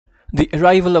The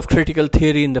arrival of critical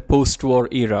theory in the post-war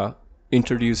era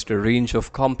introduced a range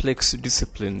of complex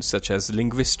disciplines such as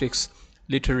linguistics,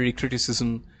 literary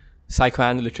criticism,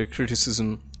 psychoanalytic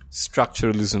criticism,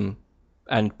 structuralism,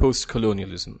 and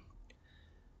post-colonialism.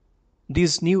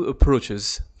 These new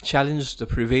approaches challenged the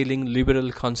prevailing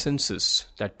liberal consensus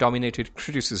that dominated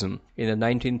criticism in the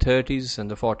 1930s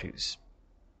and the 40s.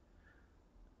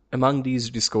 Among these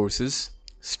discourses,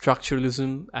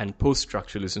 structuralism and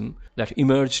post-structuralism that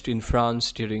emerged in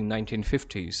France during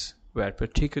 1950s were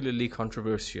particularly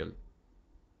controversial.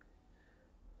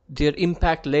 Their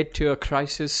impact led to a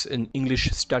crisis in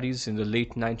English studies in the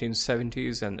late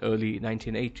 1970s and early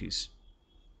 1980s.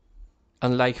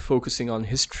 Unlike focusing on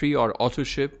history or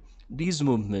authorship, these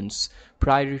movements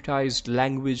prioritized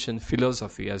language and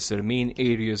philosophy as their main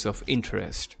areas of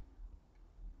interest.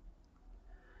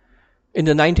 In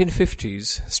the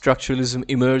 1950s, structuralism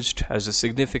emerged as a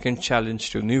significant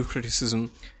challenge to new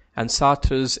criticism and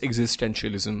Sartre's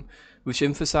existentialism, which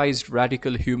emphasized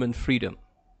radical human freedom.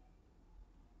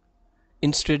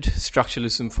 Instead,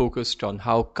 structuralism focused on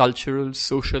how cultural,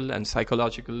 social, and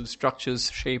psychological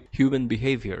structures shape human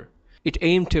behavior. It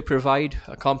aimed to provide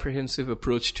a comprehensive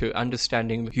approach to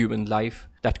understanding human life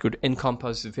that could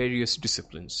encompass various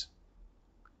disciplines.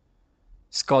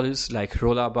 Scholars like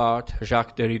Roland Barthes,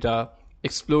 Jacques Derrida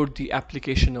explored the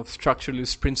application of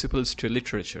structuralist principles to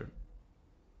literature.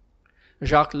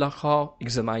 Jacques Lacan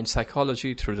examined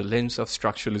psychology through the lens of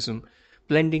structuralism,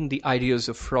 blending the ideas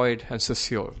of Freud and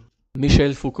Saussure.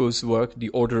 Michel Foucault's work, The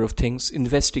Order of Things,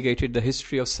 investigated the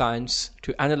history of science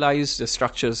to analyze the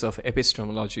structures of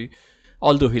epistemology,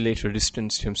 although he later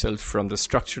distanced himself from the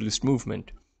structuralist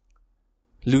movement.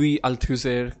 Louis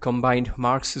Althusser combined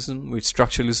Marxism with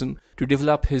structuralism to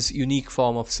develop his unique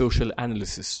form of social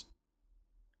analysis.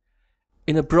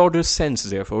 In a broader sense,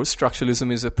 therefore,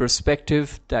 structuralism is a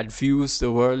perspective that views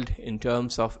the world in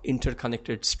terms of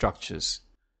interconnected structures.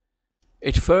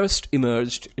 It first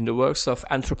emerged in the works of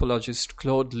anthropologist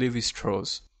Claude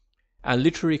Lévi-Strauss and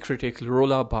literary critic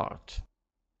Roland Barthes.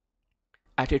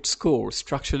 At its core,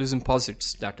 structuralism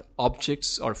posits that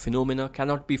objects or phenomena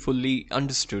cannot be fully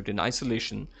understood in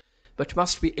isolation, but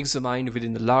must be examined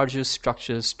within the larger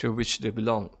structures to which they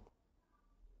belong.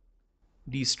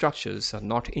 These structures are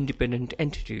not independent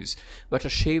entities, but are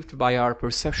shaped by our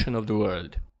perception of the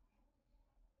world.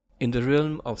 In the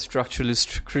realm of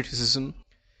structuralist criticism,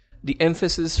 the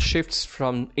emphasis shifts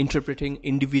from interpreting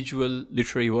individual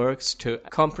literary works to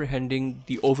comprehending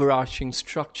the overarching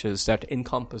structures that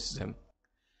encompass them.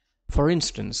 For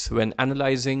instance, when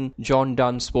analyzing John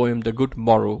Donne's poem The Good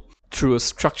Morrow through a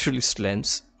structuralist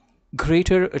lens,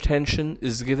 greater attention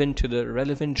is given to the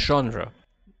relevant genre,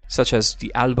 such as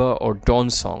the alba or dawn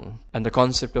song and the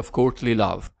concept of courtly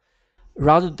love,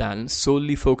 rather than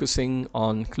solely focusing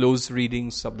on close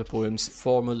readings of the poem's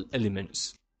formal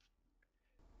elements.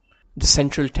 The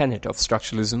central tenet of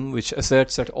structuralism, which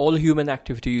asserts that all human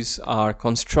activities are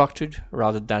constructed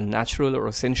rather than natural or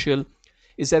essential,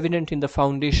 is evident in the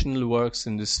foundational works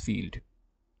in this field.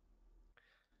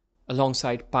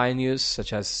 Alongside pioneers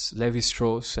such as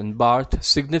Lévi-Strauss and Barthes,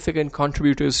 significant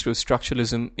contributors to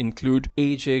structuralism include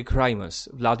A.J. Greimas,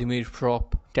 Vladimir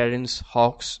Propp, Terence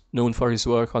Hawkes, known for his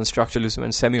work on structuralism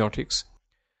and semiotics,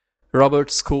 Robert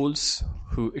Scholes,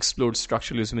 who explored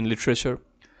structuralism in literature,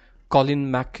 Colin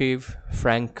McCabe,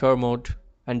 Frank Kermode,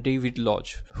 and David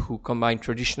Lodge, who combined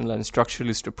traditional and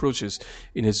structuralist approaches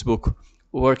in his book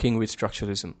Working with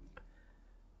Structuralism.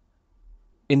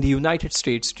 In the United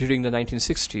States during the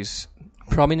 1960s,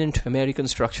 prominent American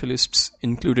structuralists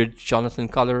included Jonathan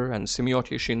Culler and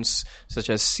semioticians such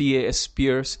as C.A.S.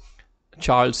 Peirce,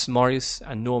 Charles Morris,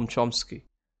 and Noam Chomsky.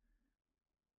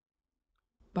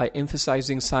 By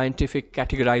emphasizing scientific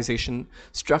categorization,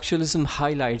 structuralism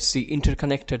highlights the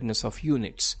interconnectedness of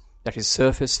units, that is,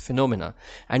 surface phenomena,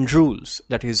 and rules,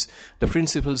 that is, the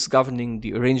principles governing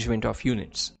the arrangement of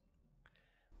units.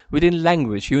 Within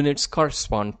language, units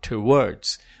correspond to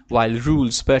words, while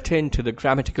rules pertain to the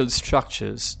grammatical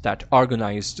structures that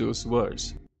organize those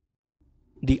words.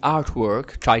 The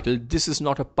artwork, titled This Is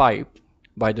Not a Pipe,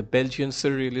 by the Belgian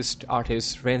surrealist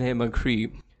artist René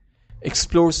Magritte,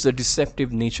 explores the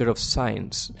deceptive nature of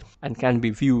science and can be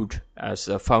viewed as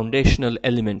a foundational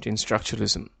element in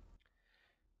structuralism.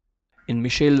 In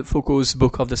Michel Foucault's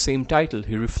book of the same title,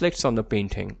 he reflects on the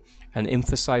painting and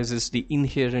emphasizes the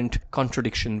inherent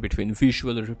contradiction between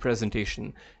visual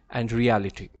representation and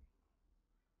reality.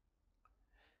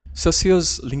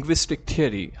 Saussure's linguistic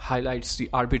theory highlights the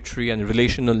arbitrary and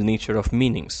relational nature of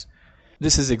meanings.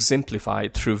 This is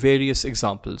exemplified through various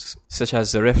examples, such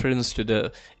as the reference to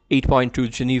the 8.2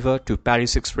 Geneva to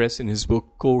Paris Express in his book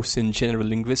Course in General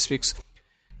Linguistics,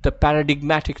 The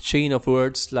paradigmatic chain of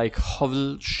words like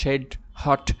hovel, shed,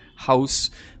 hut,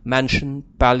 house, mansion,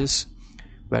 palace,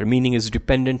 where meaning is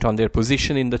dependent on their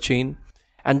position in the chain,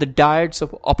 and the dyads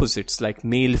of opposites like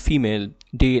male, female,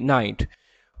 day, night,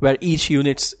 where each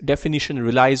unit's definition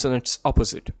relies on its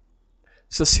opposite.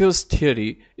 Saussure's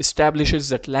theory establishes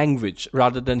that language,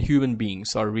 rather than human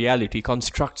beings or reality,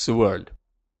 constructs the world.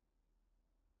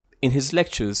 In his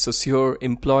lectures, Saussure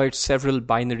employed several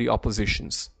binary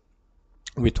oppositions,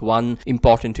 with one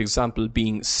important example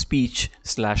being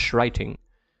speech/writing.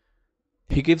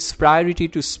 He gives priority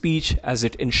to speech as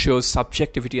it ensures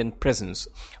subjectivity and presence,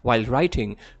 while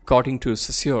writing, according to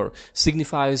Saussure,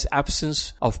 signifies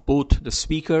absence of both the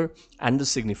speaker and the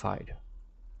signified.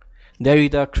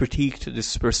 Derrida critiqued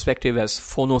this perspective as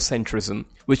phonocentrism,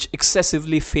 which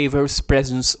excessively favors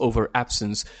presence over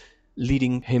absence,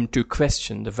 leading him to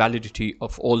question the validity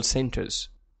of all centers.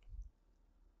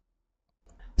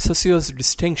 Saussure's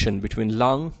distinction between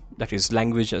langue, that is,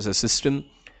 language as a system,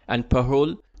 and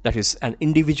parole, that is, an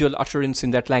individual utterance in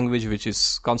that language which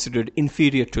is considered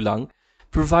inferior to langue,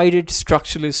 provided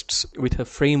structuralists with a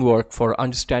framework for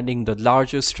understanding the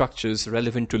larger structures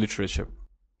relevant to literature.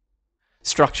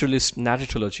 Structuralist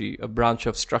narratology, a branch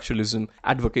of structuralism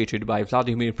advocated by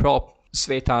Vladimir Propp,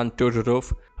 Svetan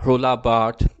Todorov, Roland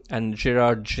Barthes, and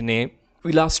Gerard Genet,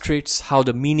 illustrates how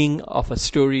the meaning of a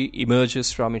story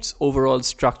emerges from its overall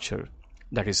structure,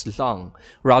 that is, langue,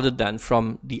 rather than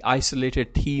from the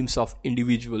isolated themes of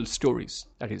individual stories,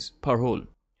 that is, parole.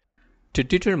 To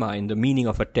determine the meaning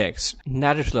of a text,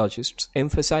 narratologists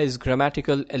emphasize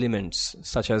grammatical elements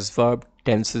such as verb,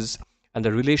 tenses, and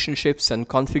the relationships and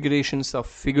configurations of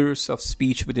figures of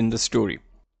speech within the story.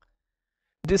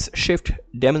 This shift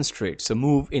demonstrates a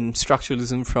move in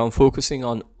structuralism from focusing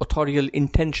on authorial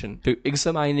intention to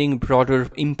examining broader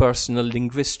impersonal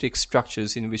linguistic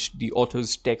structures in which the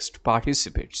author's text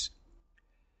participates.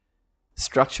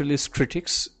 Structuralist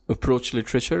critics approach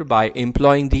literature by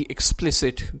employing the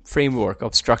explicit framework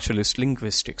of structuralist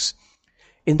linguistics.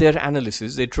 In their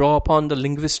analysis, they draw upon the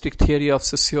linguistic theory of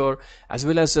Saussure as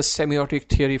well as the semiotic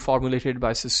theory formulated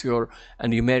by Saussure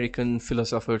and the American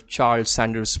philosopher Charles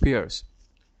Sanders Peirce.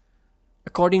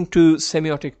 According to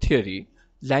semiotic theory,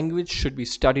 language should be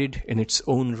studied in its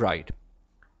own right,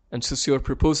 and Saussure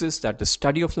proposes that the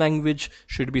study of language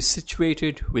should be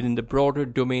situated within the broader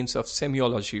domains of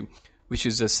semiology, which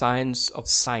is the science of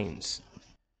signs.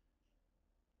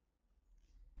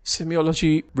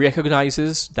 Semiology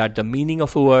recognizes that the meaning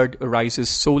of a word arises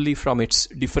solely from its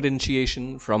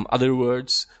differentiation from other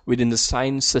words within the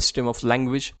sign system of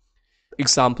language.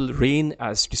 Example, rain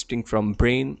as distinct from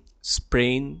brain,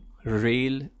 sprain,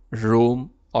 rail,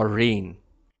 roam, or rain.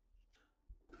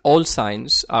 All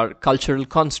signs are cultural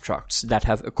constructs that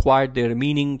have acquired their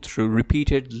meaning through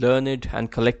repeated, learned,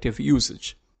 and collective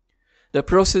usage. The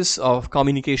process of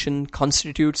communication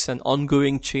constitutes an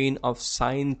ongoing chain of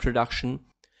sign production,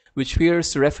 which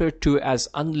Peirce referred to as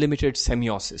unlimited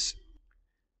semiosis.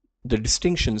 The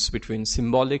distinctions between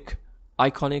symbolic,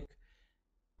 iconic,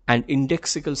 and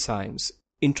indexical signs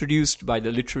introduced by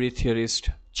the literary theorist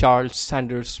Charles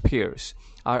Sanders Peirce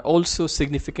are also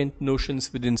significant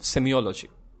notions within semiology.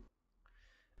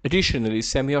 Additionally,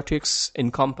 semiotics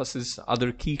encompasses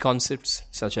other key concepts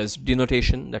such as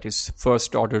denotation, that is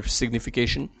first-order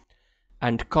signification,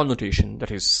 and connotation,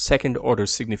 that is second-order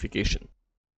signification.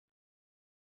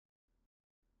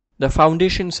 The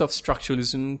foundations of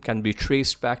structuralism can be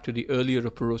traced back to the earlier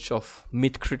approach of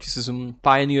myth criticism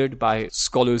pioneered by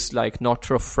scholars like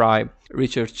Northrop Frye,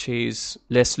 Richard Chase,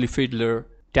 Leslie Fiedler,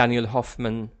 Daniel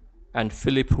Hoffman, and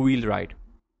Philip Wheelwright.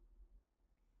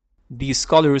 These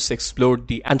scholars explored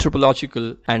the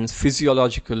anthropological and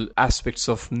physiological aspects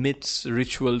of myths,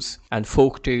 rituals, and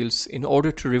folk tales in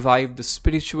order to revive the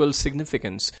spiritual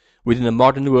significance within a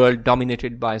modern world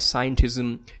dominated by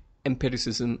scientism,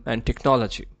 empiricism, and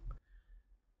technology.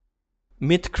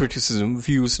 Myth criticism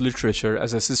views literature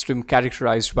as a system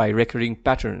characterized by recurring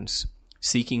patterns,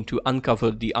 seeking to uncover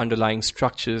the underlying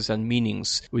structures and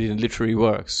meanings within literary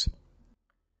works.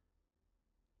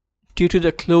 Due to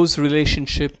the close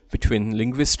relationship between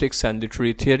linguistics and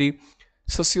literary theory,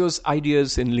 Saussure's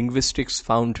ideas in linguistics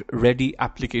found ready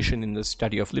application in the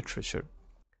study of literature.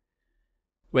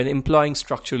 When employing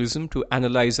structuralism to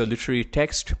analyze a literary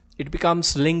text, it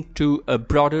becomes linked to a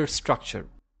broader structure.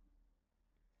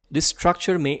 This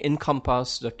structure may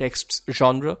encompass the text's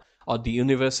genre or the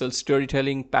universal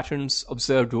storytelling patterns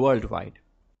observed worldwide.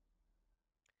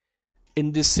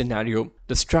 In this scenario,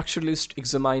 the structuralist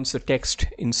examines the text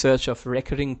in search of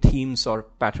recurring themes or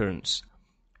patterns.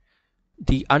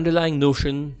 The underlying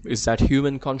notion is that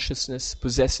human consciousness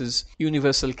possesses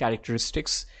universal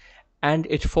characteristics and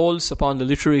it falls upon the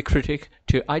literary critic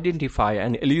to identify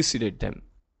and elucidate them.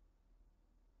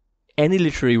 Any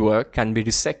literary work can be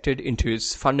dissected into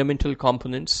its fundamental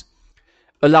components,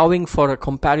 allowing for a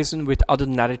comparison with other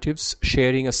narratives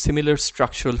sharing a similar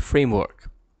structural framework.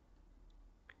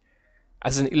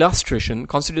 As an illustration,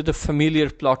 consider the familiar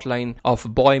plotline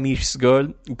of boy meets girl,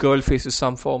 girl faces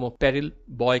some form of peril,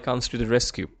 boy comes to the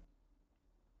rescue.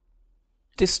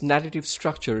 This narrative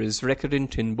structure is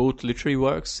recurrent in both literary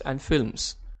works and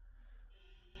films.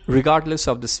 Regardless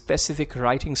of the specific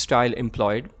writing style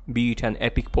employed, be it an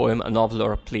epic poem, a novel,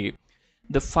 or a play,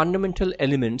 the fundamental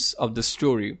elements of the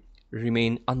story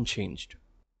remain unchanged.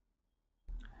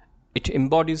 It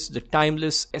embodies the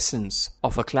timeless essence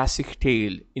of a classic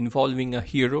tale involving a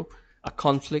hero, a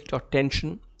conflict or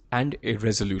tension, and a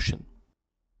resolution.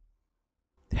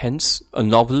 Hence, a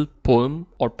novel, poem,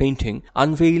 or painting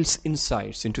unveils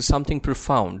insights into something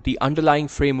profound, the underlying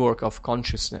framework of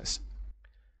consciousness.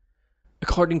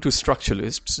 According to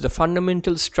structuralists, the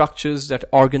fundamental structures that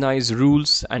organize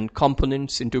rules and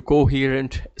components into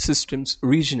coherent systems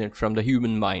originate from the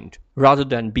human mind, rather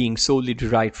than being solely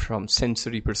derived from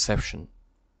sensory perception.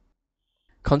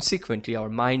 Consequently, our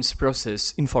minds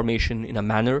process information in a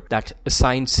manner that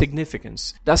assigns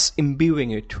significance, thus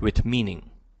imbuing it with meaning.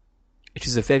 It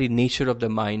is the very nature of the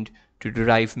mind to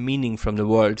derive meaning from the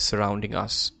world surrounding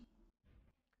us.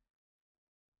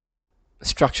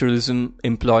 Structuralism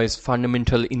employs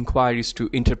fundamental inquiries to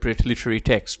interpret literary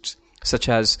texts, such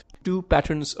as do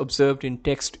patterns observed in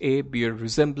text A bear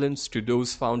resemblance to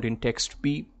those found in text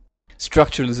B?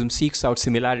 Structuralism seeks out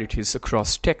similarities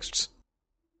across texts.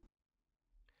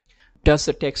 Does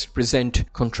the text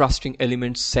present contrasting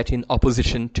elements set in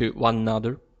opposition to one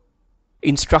another?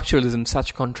 In structuralism,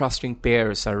 such contrasting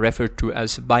pairs are referred to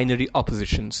as binary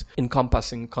oppositions,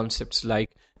 encompassing concepts like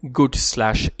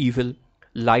good/evil,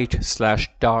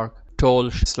 light/dark,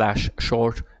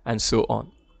 tall/short, and so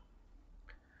on.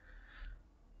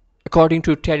 According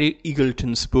to Terry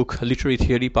Eagleton's book Literary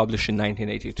Theory, published in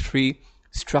 1983,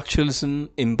 structuralism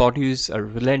embodies a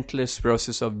relentless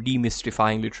process of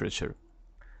demystifying literature.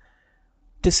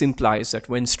 This implies that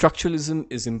when structuralism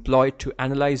is employed to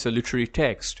analyze a literary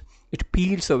text, it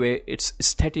peels away its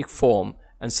aesthetic form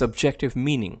and subjective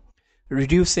meaning,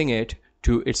 reducing it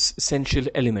to its essential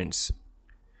elements.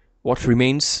 What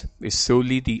remains is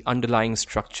solely the underlying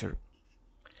structure.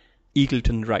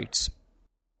 Eagleton writes,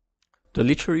 "The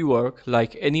literary work,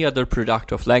 like any other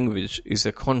product of language, is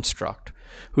a construct,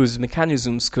 whose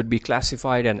mechanisms could be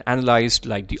classified and analyzed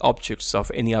like the objects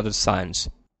of any other science.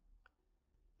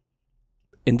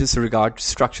 In this regard,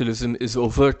 structuralism is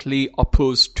overtly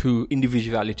opposed to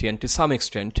individuality and to some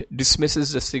extent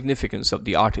dismisses the significance of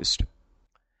the artist.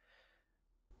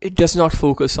 It does not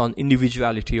focus on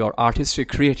individuality or artistic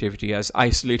creativity as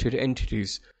isolated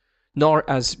entities, nor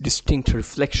as distinct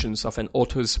reflections of an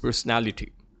author's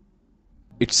personality.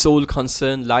 Its sole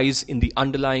concern lies in the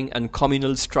underlying and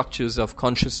communal structures of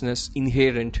consciousness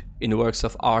inherent in works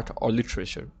of art or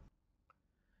literature.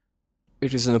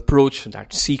 It is an approach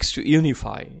that seeks to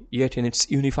unify, yet in its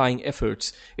unifying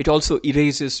efforts, it also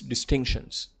erases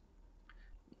distinctions.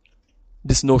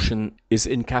 This notion is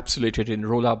encapsulated in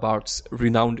Roland Barthes'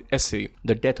 renowned essay,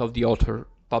 The Death of the Author,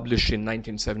 published in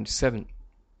 1977.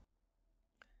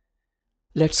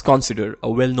 Let's consider a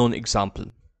well-known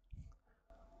example.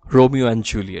 Romeo and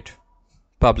Juliet,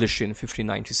 published in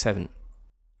 1597.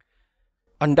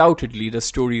 Undoubtedly, the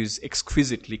story is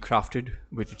exquisitely crafted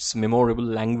with its memorable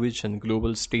language and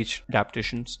global stage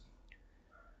adaptations.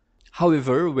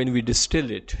 However, when we distill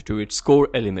it to its core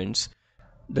elements,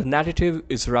 the narrative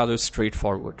is rather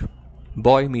straightforward.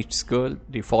 Boy meets girl,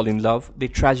 they fall in love, they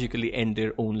tragically end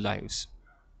their own lives.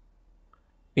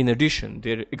 In addition,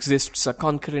 there exists a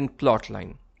concurrent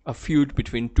plotline, a feud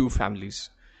between two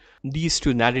families. These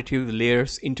two narrative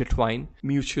layers intertwine,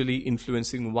 mutually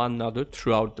influencing one another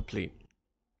throughout the play.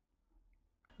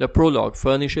 The prologue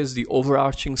furnishes the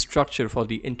overarching structure for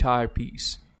the entire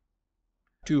piece.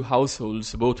 Two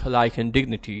households, both alike in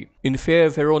dignity, in fair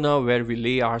Verona where we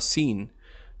lay our scene,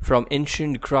 from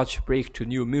ancient grudge break to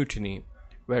new mutiny,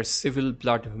 where civil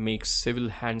blood makes civil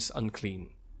hands unclean.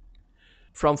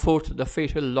 From forth the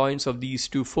fatal loins of these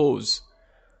two foes,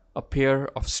 a pair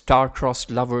of star-crossed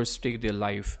lovers take their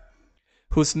life,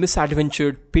 whose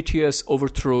misadventured piteous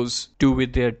overthrows do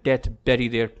with their death bury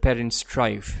their parents'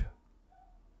 strife.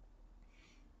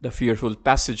 The fearful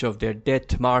passage of their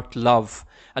death-marked love,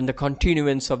 and the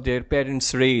continuance of their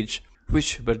parents' rage,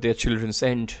 which but their children's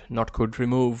end not could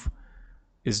remove,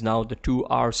 is now the 2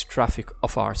 hours' traffic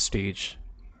of our stage,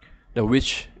 the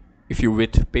which, if you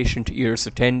with patient ears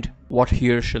attend, what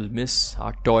here shall miss,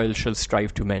 our toil shall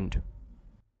strive to mend."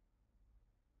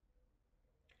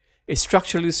 A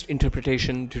structuralist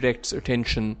interpretation directs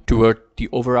attention toward the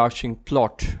overarching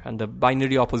plot and the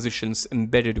binary oppositions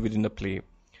embedded within the play.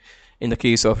 In the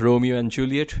case of Romeo and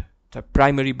Juliet, the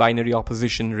primary binary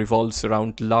opposition revolves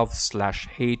around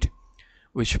love/hate,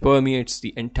 which permeates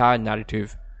the entire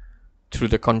narrative through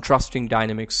the contrasting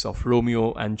dynamics of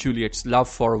Romeo and Juliet's love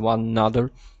for one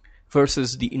another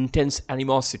versus the intense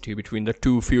animosity between the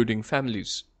two feuding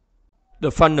families.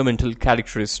 The fundamental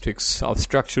characteristics of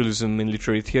structuralism in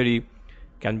literary theory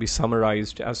can be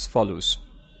summarized as follows.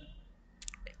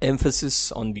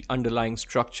 Emphasis on the underlying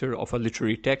structure of a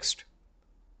literary text.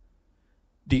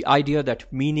 The idea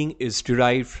that meaning is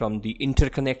derived from the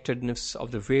interconnectedness of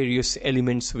the various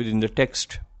elements within the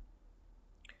text.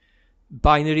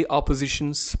 Binary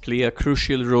oppositions play a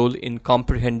crucial role in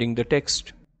comprehending the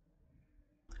text.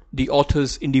 The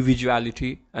author's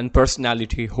individuality and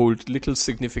personality hold little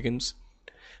significance.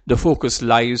 The focus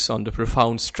lies on the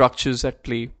profound structures at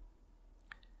play.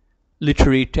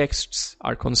 Literary texts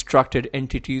are constructed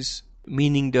entities.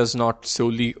 Meaning does not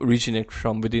solely originate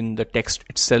from within the text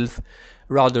itself.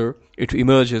 Rather, it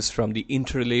emerges from the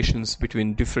interrelations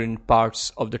between different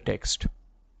parts of the text.